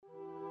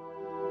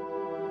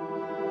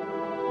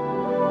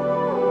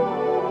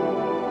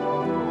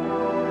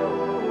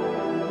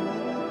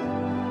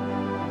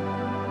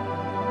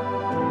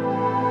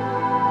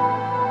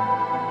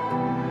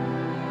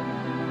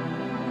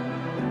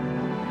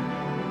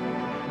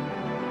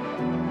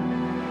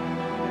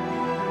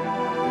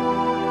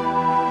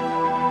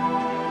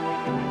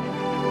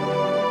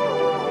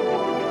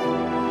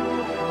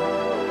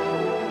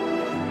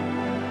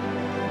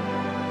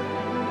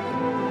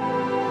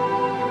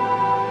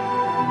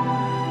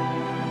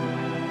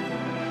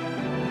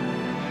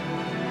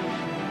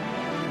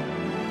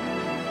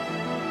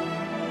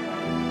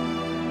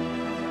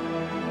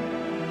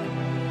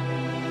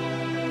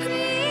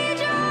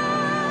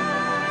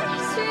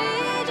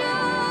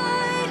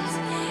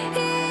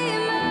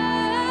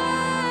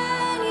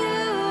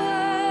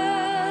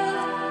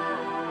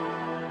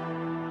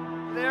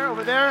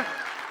over there.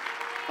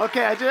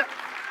 Okay,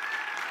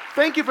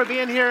 thank you for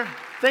being here.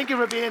 Thank you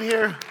for being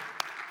here.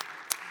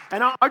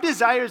 And our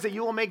desire is that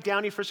you will make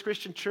Downey First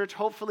Christian Church,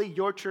 hopefully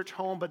your church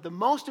home, but the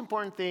most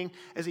important thing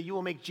is that you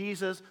will make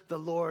Jesus the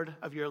Lord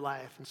of your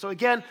life. And so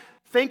again,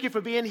 thank you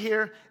for being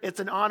here. It's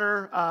an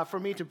honor for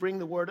me to bring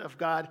the Word of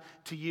God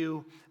to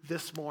you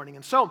this morning.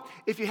 And so,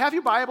 if you have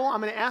your Bible,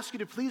 I'm going to ask you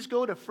to please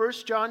go to 1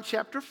 John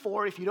chapter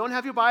 4. If you don't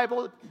have your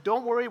Bible,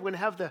 don't worry. We're going to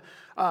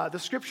have the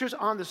scriptures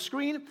on the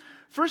screen.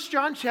 1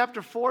 John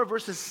chapter 4,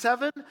 verses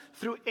 7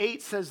 through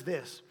 8 says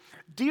this: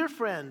 Dear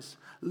friends,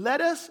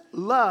 let us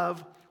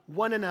love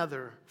one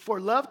another,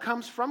 for love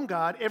comes from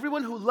God.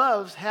 Everyone who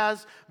loves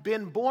has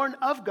been born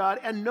of God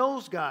and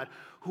knows God.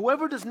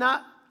 Whoever does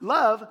not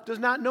love does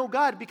not know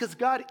God, because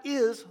God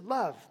is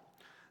love.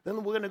 Then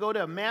we're going to go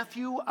to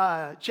Matthew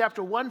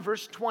chapter 1,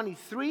 verse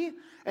 23,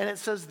 and it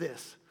says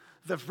this: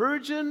 The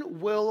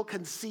virgin will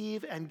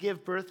conceive and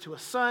give birth to a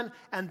son,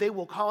 and they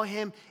will call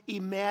him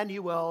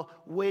Emmanuel,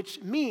 which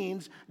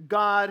means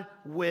God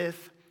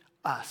with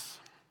us.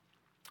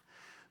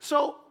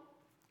 So,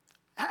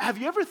 have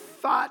you ever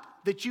thought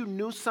that you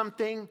knew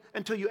something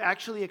until you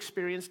actually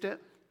experienced it?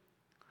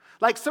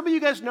 Like some of you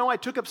guys know I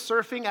took up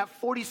surfing at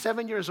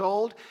 47 years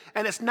old,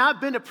 and it's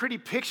not been a pretty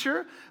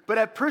picture, but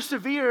I've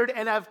persevered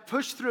and I've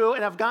pushed through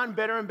and I've gotten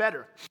better and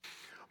better.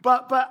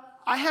 But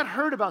I had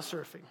heard about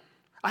surfing.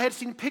 I had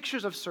seen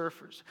pictures of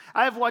surfers.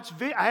 I had watched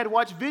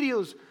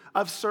videos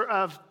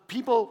of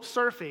people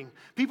surfing.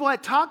 People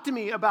had talked to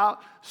me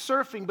about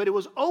surfing, but it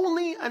was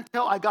only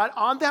until I got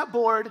on that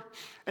board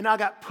and I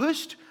got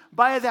pushed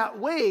by that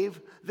wave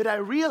that I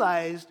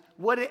realized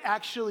what it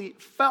actually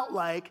felt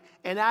like,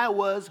 and I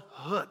was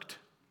hooked.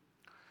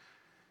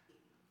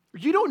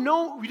 You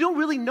don't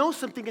really know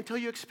something until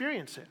you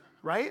experience it,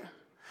 right?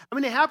 I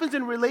mean, it happens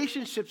in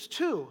relationships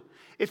too.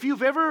 If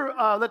you've ever,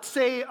 let's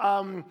say,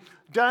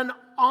 done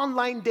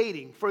online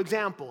dating, for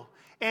example,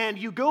 and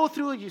you go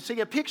through, you see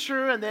a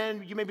picture, and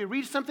then you maybe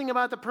read something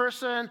about the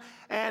person,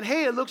 and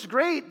hey, it looks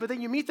great, but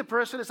then you meet the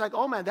person, it's like,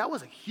 oh man, that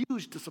was a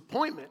huge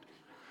disappointment.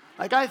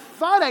 Like I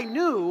thought I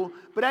knew,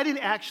 but I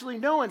didn't actually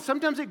know. And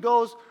sometimes it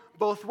goes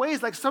both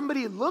ways. Like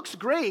somebody looks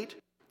great,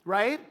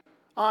 right,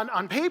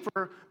 on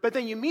paper, but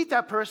then you meet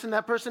that person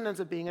ends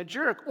up being a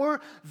jerk.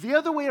 Or the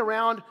other way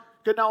around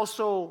can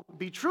also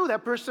be true.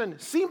 That person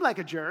seemed like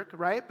a jerk,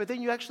 right? But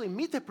then you actually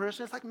meet that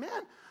person, it's like,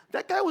 man,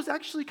 that guy was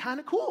actually kind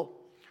of cool.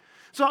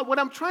 So what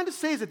I'm trying to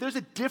say is that there's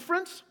a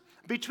difference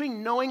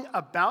between knowing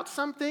about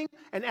something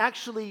and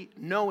actually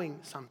knowing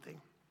something.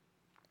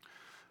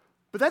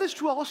 But that is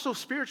true also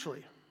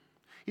spiritually.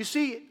 You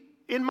see,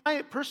 in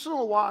my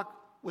personal walk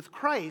with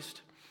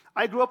Christ,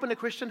 I grew up in a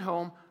Christian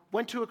home,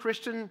 went to a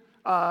Christian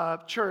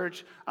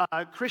church,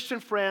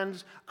 Christian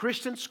friends,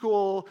 Christian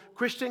school,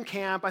 Christian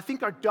camp. I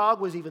think our dog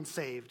was even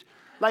saved.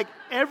 Like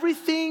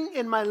everything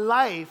in my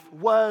life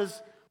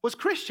was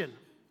Christian.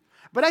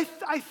 But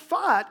I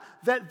thought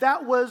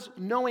that was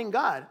knowing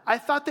God. I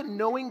thought that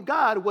knowing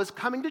God was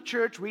coming to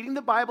church, reading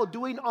the Bible,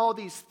 doing all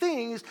these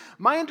things.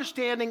 My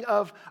understanding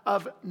of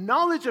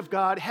knowledge of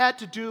God had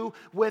to do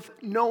with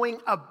knowing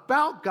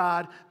about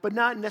God, but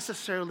not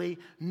necessarily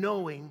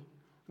knowing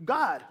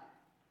God.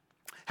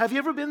 Have you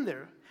ever been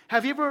there?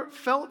 Have you ever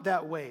felt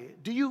that way?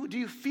 Do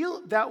you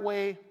feel that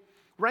way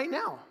right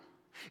now?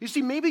 You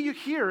see, maybe you're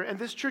here and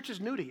this church is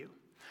new to you.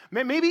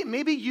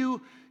 Maybe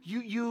you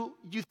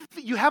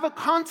have a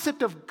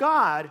concept of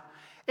God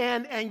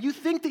and you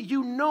think that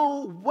you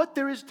know what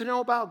there is to know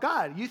about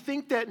God. You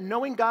think that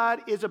knowing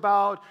God is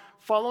about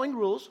following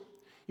rules.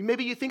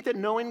 Maybe you think that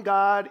knowing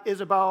God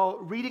is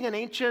about reading an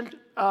ancient,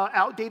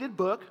 outdated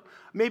book.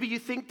 Maybe you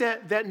think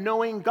that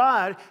knowing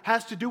God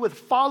has to do with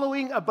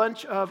following a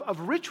bunch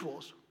of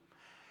rituals.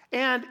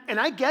 And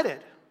I get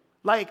it.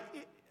 Like,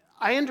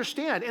 I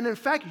understand. And in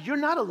fact, you're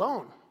not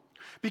alone.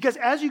 Because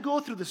as you go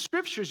through the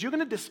scriptures, you're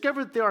going to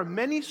discover that there are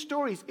many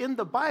stories in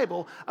the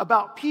Bible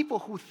about people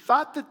who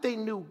thought that they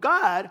knew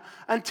God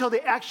until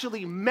they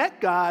actually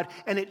met God,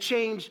 and it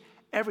changed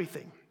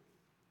everything.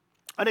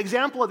 An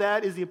example of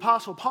that is the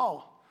Apostle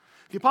Paul.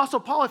 The Apostle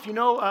Paul, if you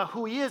know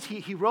who he is,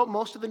 he wrote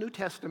most of the New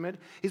Testament.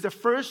 He's the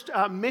first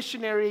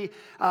missionary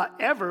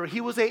ever.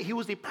 He was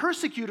a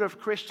persecutor of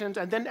Christians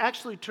and then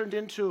actually turned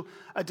into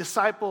a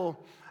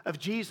disciple of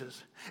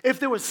Jesus. If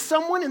there was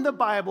someone in the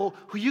Bible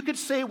who you could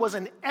say was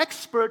an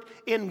expert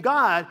in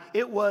God,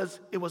 it was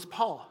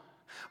Paul.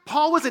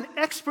 Paul was an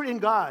expert in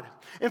God.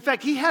 In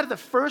fact, he had the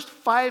first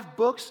 5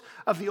 books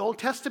of the Old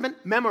Testament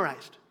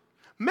memorized.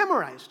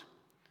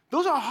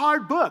 Those are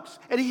hard books,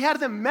 and he had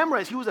them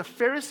memorized. He was a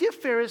Pharisee of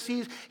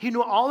Pharisees. He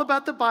knew all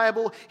about the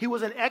Bible. He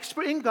was an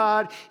expert in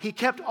God. He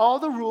kept all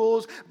the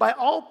rules. By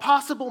all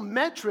possible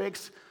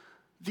metrics,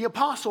 the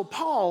Apostle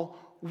Paul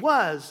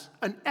was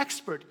an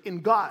expert in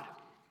God.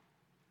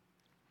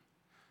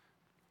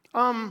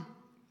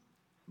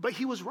 But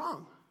he was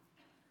wrong.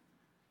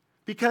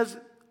 Because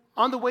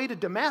on the way to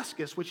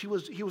Damascus, which he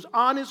was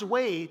on his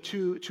way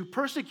to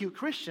persecute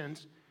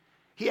Christians,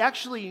 he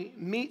actually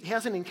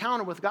has an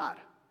encounter with God.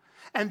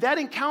 And that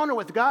encounter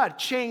with God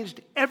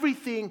changed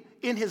everything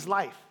in his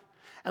life.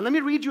 And let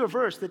me read you a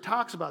verse that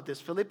talks about this.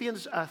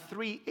 Philippians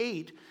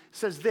 3:8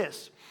 says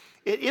this.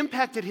 It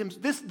impacted him,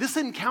 this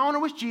encounter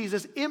with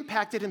Jesus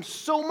impacted him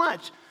so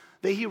much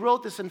that he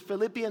wrote this in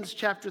Philippians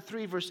chapter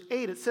 3, verse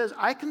 8. It says,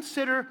 I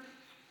consider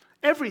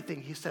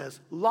everything, he says,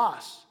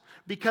 loss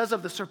because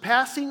of the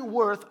surpassing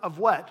worth of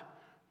what?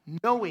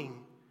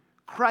 Knowing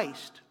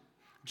Christ,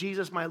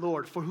 Jesus my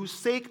Lord, for whose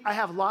sake I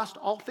have lost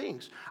all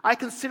things. I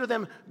consider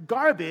them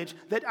garbage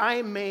that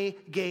I may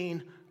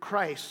gain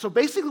Christ. So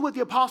basically what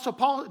the Apostle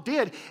Paul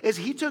did is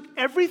he took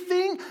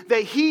everything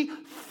that he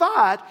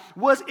thought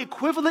was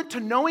equivalent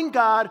to knowing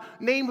God,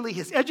 namely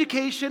his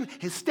education,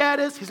 his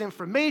status, his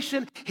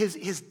information,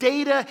 his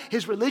data,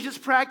 his religious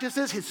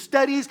practices, his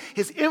studies,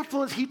 his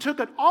influence. He took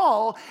it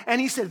all and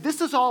he said,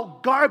 this is all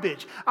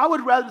garbage. I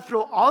would rather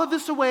throw all of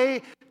this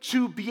away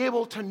to be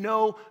able to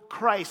know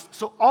Christ.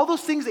 So all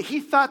those things that he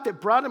thought that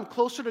brought him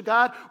closer to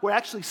God were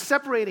actually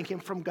separating him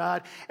from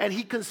God, and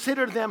he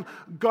considered them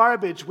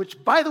garbage,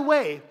 which, by the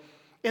way,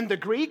 in the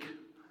Greek,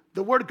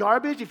 the word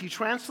garbage, if you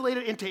translate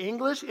it into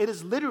English, it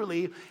is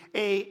literally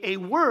a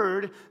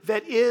word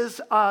that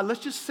is, let's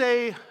just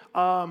say,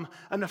 an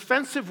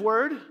offensive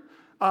word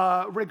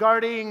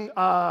regarding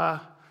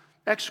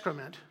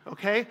excrement,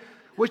 okay?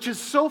 Which is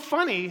so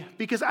funny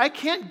because I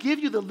can't give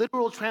you the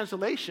literal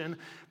translation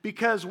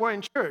because we're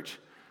in church,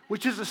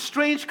 which is a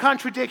strange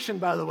contradiction,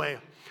 by the way.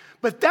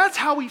 But that's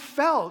how he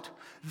felt.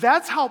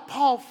 That's how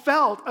Paul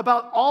felt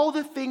about all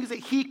the things that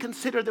he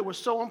considered that were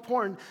so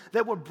important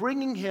that were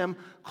bringing him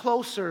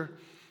closer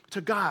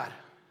to God.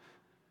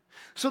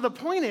 So the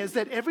point is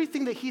that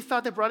everything that he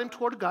thought that brought him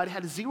toward God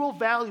had zero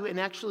value in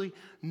actually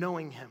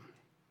knowing him.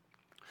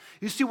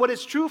 You see, what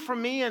is true for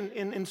me in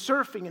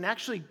surfing and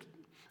actually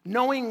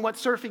knowing what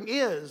surfing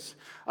is,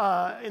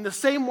 in the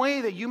same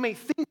way that you may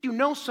think you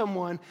know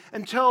someone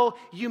until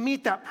you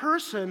meet that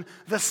person,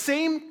 the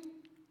same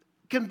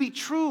can be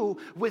true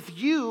with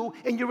you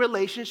in your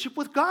relationship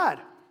with God.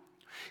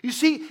 You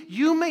see,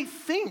 you may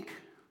think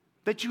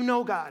that you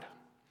know God.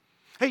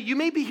 Hey, you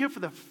may be here for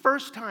the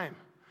first time,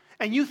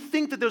 and you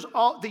think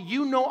that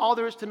you know all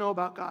there is to know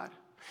about God.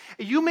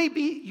 You may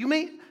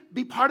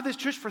be part of this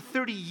church for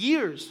 30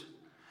 years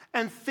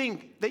and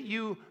think that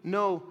you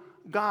know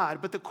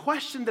God. But the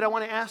question that I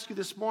want to ask you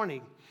this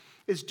morning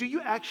is, do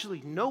you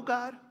actually know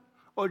God,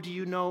 or do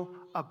you know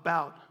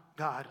about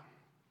God?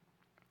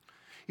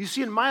 You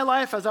see, in my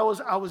life, as I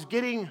was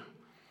getting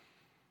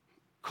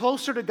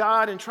closer to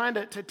God and trying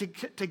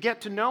to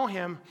get to know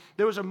Him,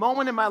 there was a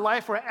moment in my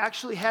life where I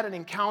actually had an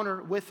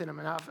encounter with Him.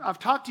 And I've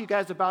talked to you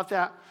guys about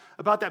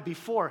that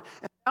before.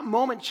 And that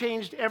moment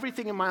changed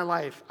everything in my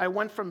life. I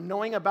went from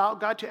knowing about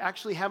God to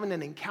actually having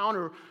an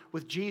encounter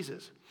with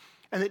Jesus.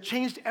 And it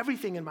changed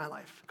everything in my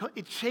life.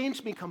 It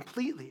changed me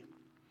completely.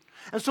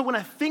 And so when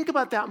I think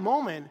about that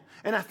moment,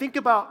 and I think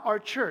about our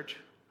church,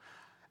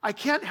 I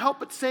can't help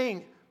but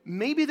saying,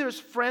 maybe there's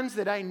friends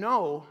that I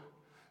know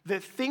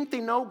that think they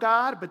know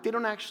God, but they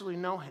don't actually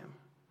know Him.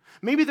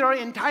 Maybe there are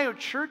entire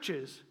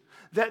churches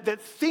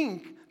that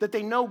think that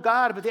they know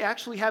God, but they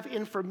actually have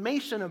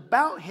information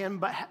about Him,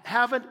 but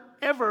haven't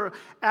ever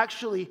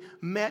actually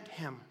met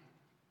Him.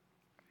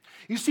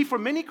 You see, for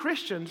many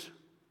Christians,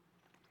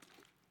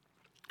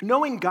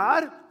 knowing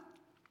God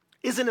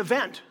is an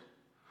event.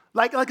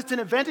 Like it's an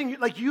event, and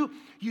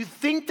you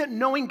think that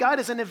knowing God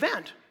is an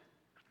event.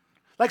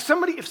 Like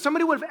if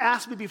somebody would have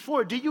asked me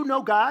before, do you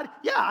know God?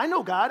 Yeah, I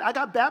know God. I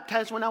got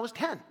baptized when I was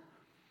 10.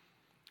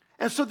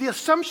 And so the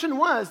assumption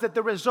was that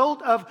the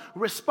result of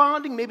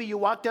responding, maybe you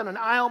walked down an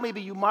aisle,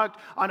 maybe you marked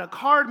on a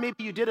card,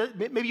 maybe you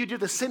did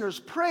the sinner's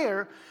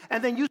prayer,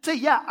 and then you say,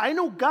 yeah, I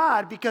know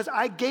God because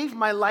I gave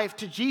my life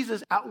to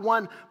Jesus at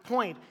one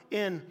point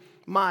in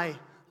my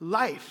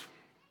life.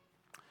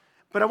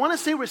 But I want to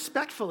say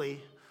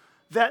respectfully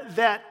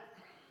that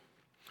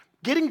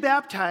getting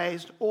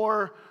baptized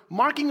or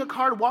marking a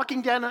card,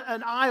 walking down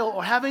an aisle,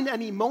 or having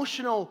an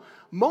emotional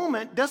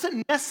moment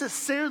doesn't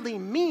necessarily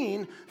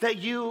mean that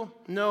you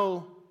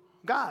know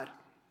God.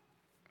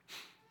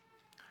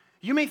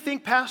 You may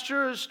think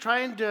Pastor is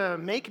trying to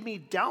make me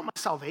doubt my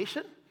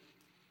salvation.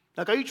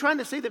 Like, are you trying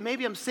to say that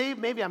maybe I'm saved,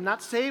 maybe I'm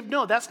not saved?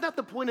 No, that's not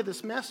the point of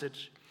this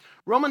message.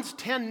 Romans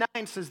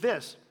 10:9 says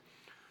this: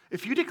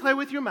 if you declare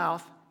with your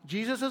mouth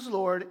Jesus is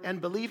Lord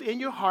and believe in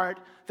your heart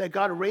that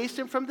God raised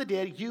Him from the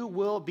dead, you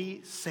will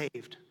be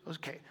saved.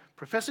 Okay.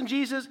 Professing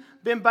Jesus,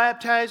 been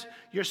baptized,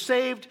 you're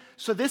saved.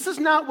 So this is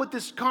not what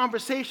this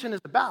conversation is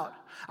about.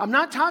 I'm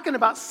not talking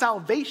about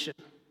salvation.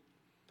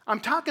 I'm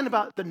talking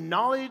about the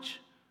knowledge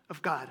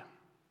of God.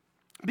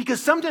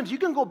 Because sometimes you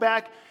can go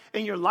back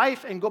in your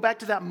life and go back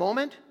to that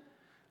moment,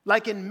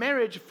 like in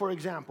marriage, for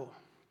example.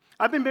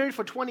 I've been married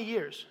for 20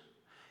 years.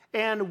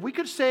 And we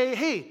could say,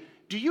 hey,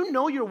 do you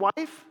know your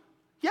wife?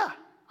 Yeah,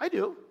 I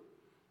do.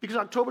 Because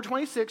October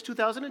 26,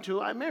 2002,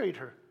 I married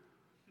her.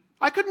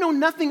 I could know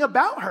nothing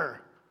about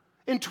her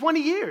in 20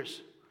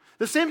 years.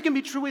 The same can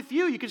be true with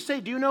you. You could say,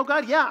 do you know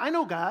God? Yeah, I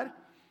know God.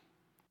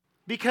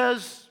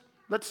 Because,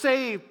 let's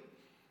say,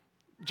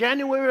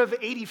 January of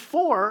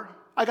 84,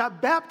 I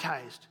got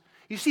baptized.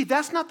 You see,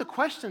 that's not the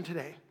question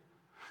today.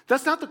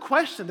 That's not the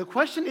question. The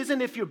question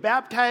isn't if you're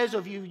baptized or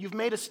if you've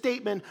made a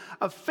statement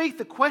of faith.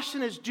 The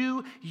question is,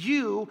 do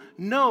you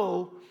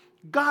know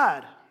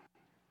God?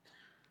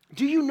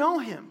 Do you know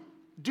him?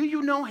 Do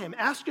you know him?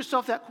 Ask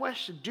yourself that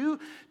question. Do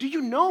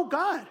you know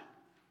God?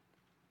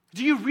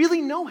 Do you really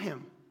know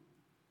him?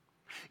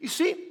 You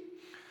see,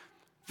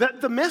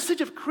 the message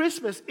of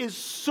Christmas is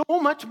so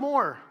much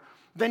more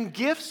than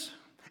gifts.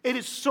 It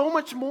is so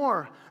much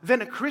more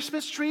than a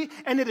Christmas tree,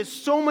 and it is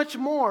so much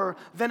more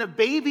than a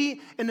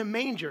baby in a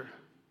manger.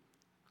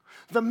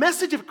 The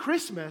message of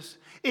Christmas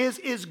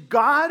is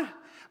God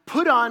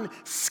put on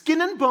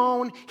skin and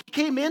bone. He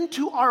came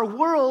into our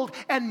world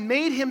and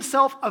made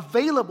himself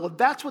available.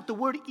 That's what the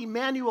word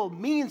Emmanuel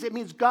means. It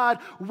means God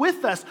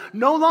with us.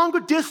 No longer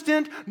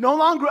distant, no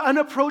longer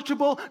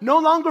unapproachable, no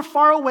longer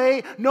far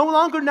away, no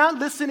longer not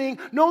listening,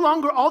 no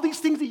longer all these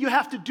things that you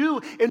have to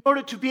do in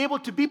order to be able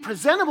to be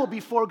presentable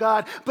before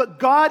God. But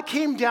God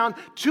came down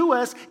to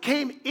us,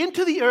 came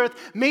into the earth,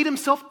 made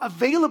himself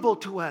available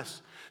to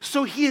us.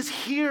 So he is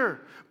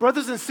here.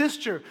 Brothers and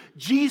sisters,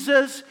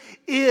 Jesus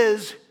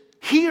is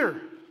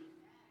here.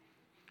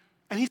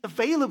 And he's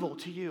available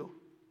to you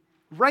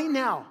right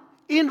now,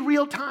 in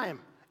real time,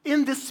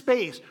 in this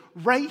space.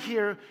 Right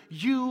here,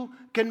 you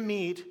can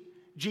meet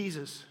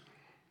Jesus.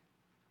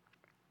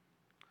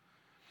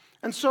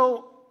 And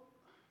so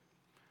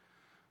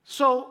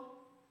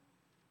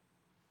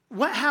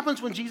what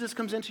happens when Jesus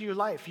comes into your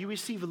life? You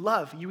receive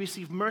love, you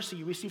receive mercy,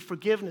 you receive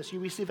forgiveness, you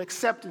receive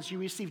acceptance, you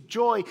receive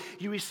joy,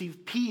 you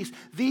receive peace.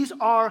 These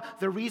are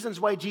the reasons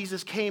why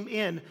Jesus came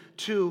in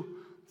to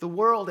the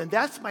world. And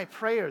that's my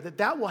prayer,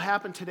 that will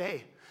happen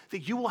today, that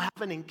you will have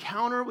an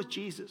encounter with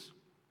Jesus.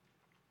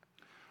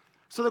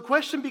 So the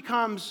question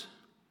becomes,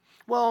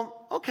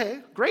 well, okay,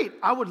 great.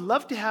 I would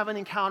love to have an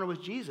encounter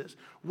with Jesus.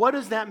 What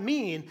does that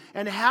mean?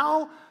 And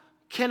how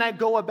can I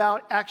go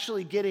about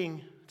actually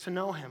getting to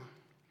know him?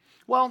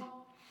 Well,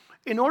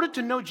 in order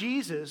to know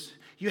Jesus,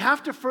 you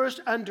have to first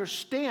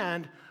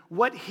understand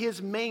what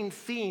his main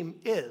theme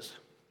is.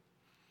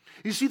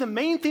 You see, the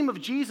main theme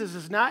of Jesus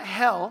is not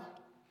hell.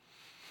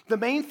 The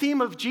main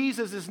theme of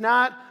Jesus is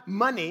not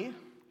money.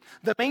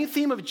 The main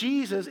theme of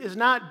Jesus is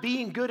not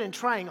being good and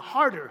trying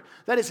harder.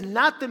 That is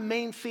not the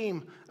main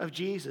theme of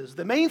Jesus.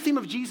 The main theme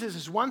of Jesus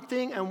is one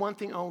thing and one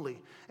thing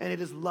only, and it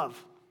is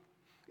love.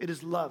 It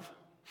is love.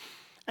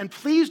 And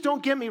please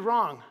don't get me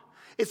wrong.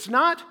 It's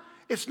not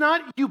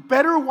you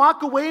better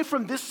walk away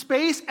from this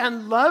space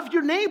and love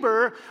your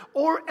neighbor,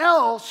 or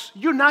else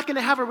you're not going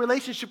to have a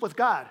relationship with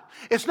God.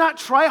 It's not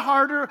try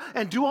harder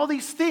and do all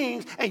these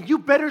things and you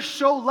better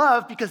show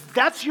love because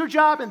that's your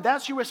job and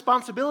that's your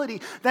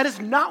responsibility. That is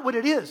not what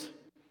it is.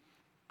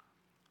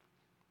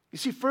 You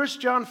see, 1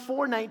 John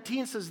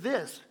 4:19 says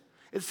this.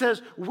 It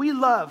says, we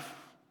love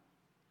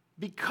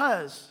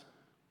because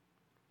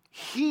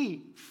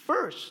he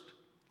first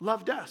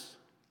loved us.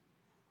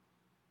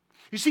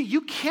 You see,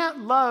 you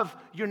can't love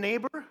your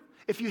neighbor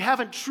if you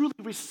haven't truly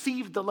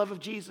received the love of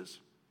Jesus.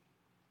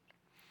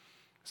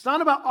 It's not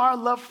about our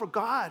love for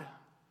God.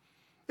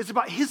 It's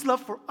about his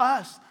love for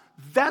us.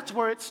 That's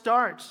where it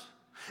starts.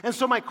 And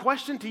so my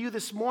question to you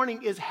this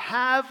morning is,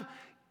 have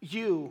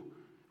you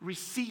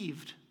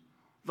received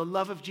the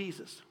love of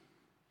Jesus?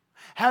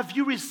 Have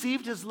you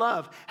received his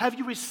love? Have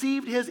you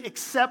received his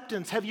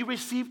acceptance? Have you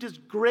received his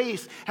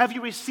grace? Have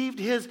you received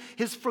his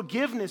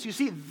forgiveness? You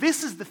see,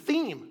 this is the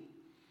theme.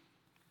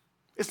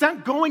 It's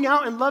not going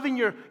out and loving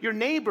your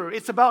neighbor.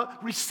 It's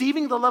about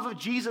receiving the love of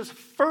Jesus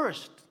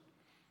first.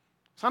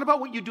 It's not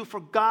about what you do for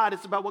God.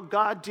 It's about what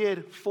God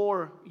did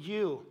for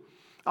you.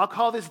 I'll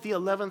call this the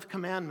 11th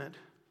commandment.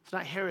 It's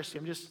not heresy.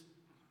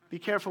 Be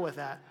careful with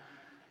that.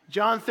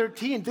 John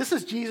 13, this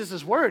is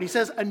Jesus' word. He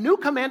says, a new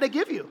command I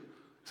give you.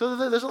 So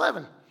there's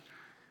 11.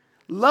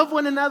 Love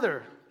one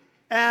another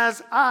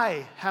as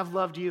I have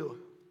loved you.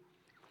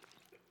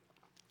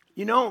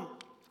 You know,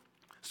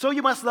 so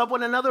you must love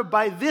one another.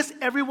 By this,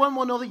 everyone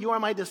will know that you are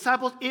my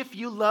disciples if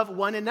you love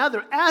one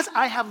another, as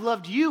I have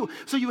loved you.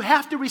 So you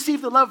have to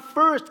receive the love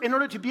first in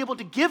order to be able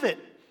to give it.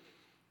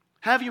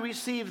 Have you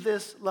received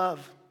this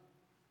love?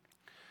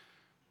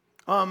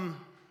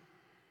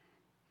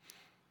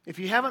 If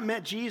you haven't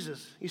met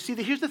Jesus, you see,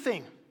 here's the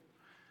thing.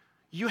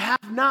 You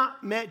have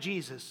not met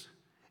Jesus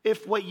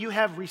if what you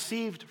have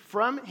received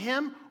from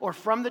him or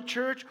from the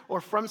church or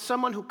from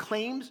someone who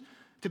claims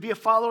to be a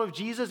follower of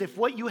Jesus, if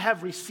what you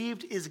have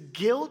received is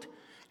guilt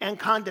and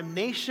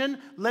condemnation,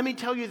 let me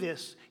tell you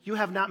this, you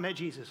have not met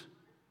Jesus.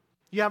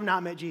 You have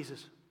not met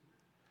Jesus.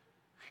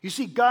 You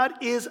see, God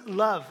is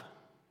love.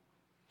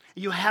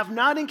 You have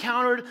not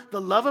encountered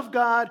the love of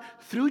God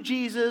through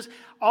Jesus.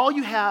 All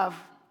you have,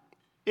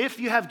 if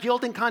you have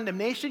guilt and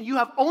condemnation, you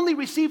have only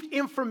received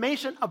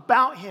information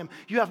about him.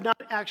 You have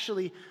not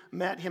actually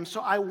met him.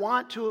 So I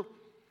want to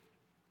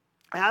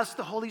ask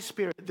the Holy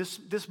Spirit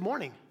this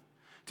morning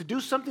to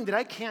do something that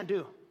I can't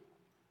do,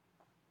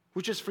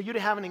 which is for you to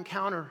have an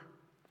encounter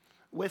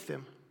with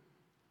him.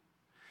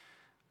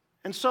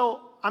 And so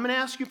I'm going to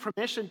ask you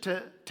permission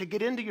to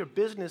get into your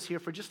business here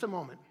for just a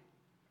moment.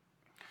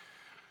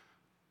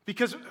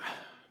 Because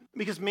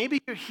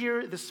maybe you're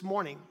here this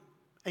morning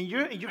and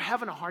you're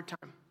having a hard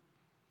time.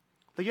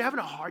 Like you're having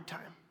a hard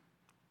time.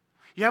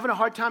 You're having a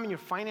hard time in your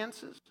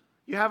finances.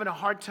 You're having a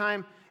hard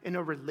time in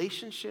a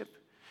relationship.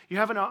 You're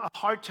having a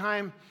hard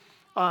time.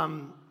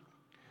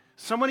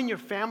 Someone in your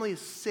family is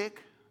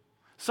sick.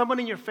 Someone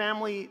in your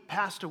family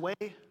passed away.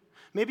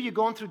 Maybe you're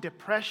going through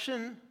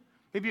depression.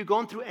 Maybe you're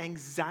going through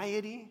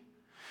anxiety.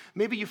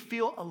 Maybe you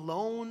feel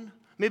alone.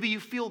 Maybe you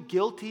feel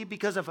guilty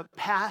because of a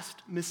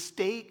past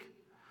mistake.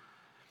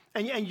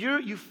 And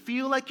you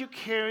feel like you're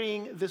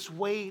carrying this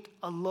weight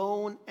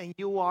alone, and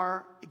you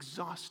are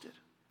exhausted.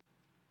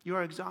 You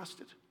are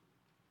exhausted.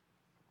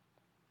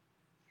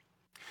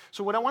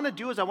 So what I want to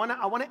do is I want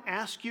to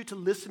ask you to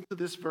listen to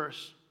this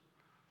verse.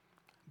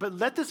 But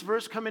let this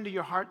verse come into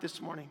your heart this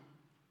morning.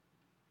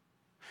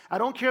 I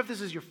don't care if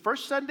this is your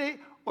first Sunday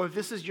or if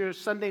this is your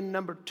Sunday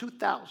number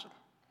 2,000.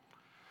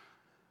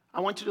 I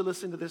want you to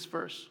listen to this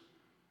verse.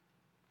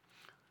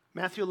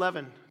 Matthew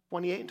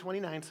 11:28 and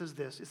 29 says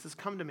this. It says,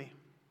 "Come to me,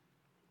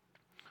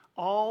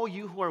 all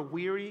you who are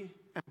weary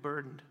and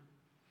burdened,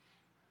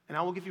 and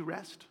I will give you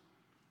rest."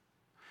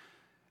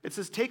 It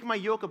says, "Take my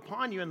yoke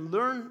upon you and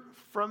learn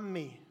from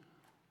me,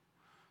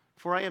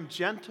 for I am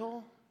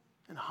gentle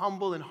and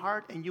humble in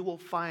heart, and you will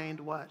find"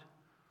 what?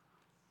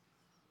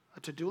 A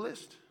to-do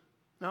list?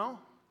 No,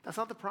 that's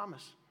not the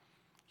promise.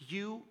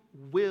 You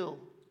will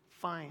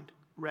find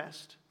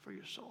rest for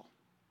your soul.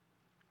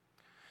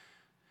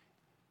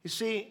 You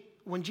see,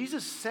 when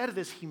Jesus said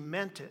this, he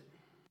meant it.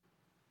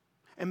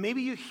 And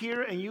maybe you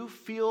hear and you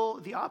feel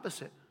the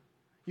opposite.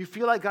 You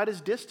feel like God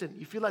is distant.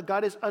 You feel like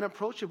God is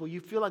unapproachable. You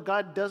feel like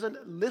God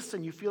doesn't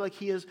listen. You feel like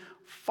he is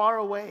far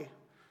away.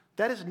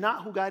 That is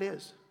not who God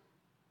is.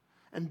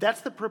 And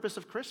that's the purpose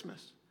of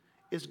Christmas.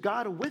 Is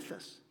God with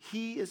us?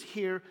 He is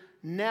here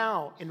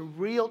now in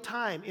real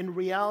time. In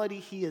reality,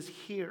 he is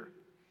here.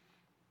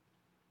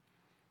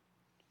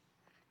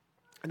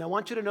 And I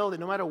want you to know that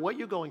no matter what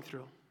you're going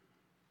through,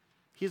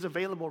 he's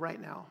available right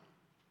now.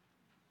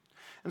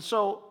 And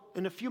so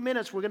in a few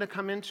minutes, we're going to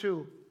come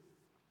into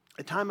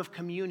a time of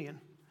communion.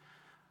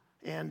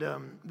 And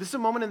this is a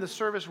moment in the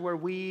service where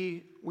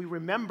we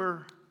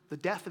remember the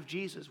death of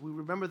Jesus. We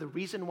remember the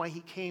reason why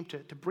he came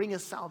to bring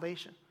us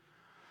salvation.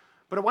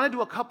 But I want to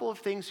do a couple of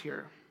things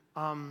here.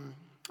 I'm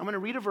going to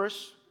read a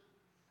verse.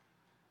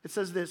 It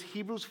says this,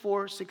 Hebrews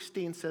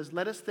 4:16 says,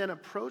 "Let us then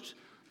approach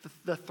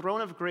the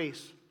throne of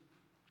grace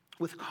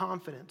with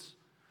confidence,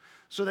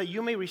 so that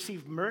you may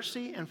receive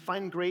mercy and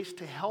find grace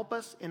to help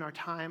us in our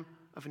time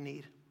of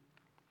need."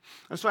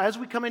 And so as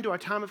we come into our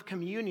time of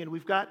communion,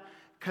 we've got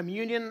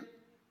communion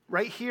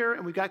right here,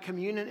 and we've got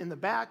communion in the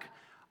back.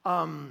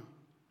 We're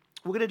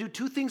going to do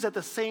two things at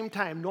the same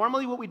time.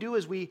 Normally what we do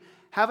is we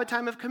have a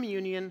time of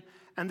communion,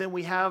 and then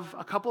we have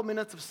a couple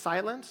minutes of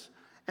silence,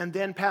 and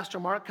then Pastor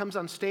Mark comes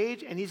on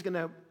stage, and he's going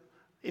to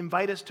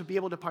invite us to be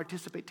able to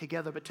participate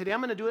together. But today I'm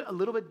going to do it a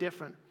little bit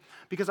different,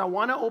 because I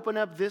want to open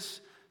up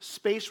this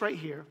space right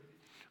here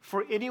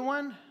for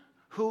anyone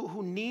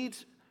who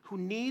needs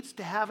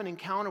to have an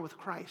encounter with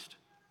Christ.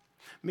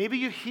 Maybe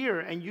you're here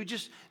and you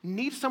just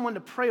need someone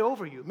to pray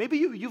over you. Maybe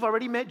you've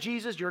already met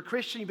Jesus, you're a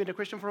Christian, you've been a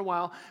Christian for a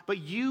while, but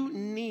you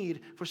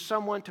need for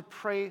someone to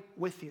pray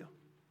with you.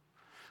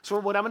 So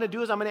what I'm going to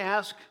do is I'm going to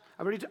ask,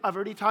 I've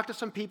already talked to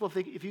some people.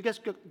 If you guys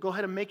go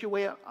ahead and make your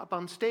way up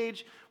on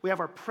stage, we have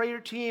our prayer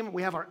team,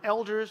 we have our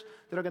elders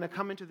that are going to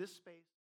come into this space.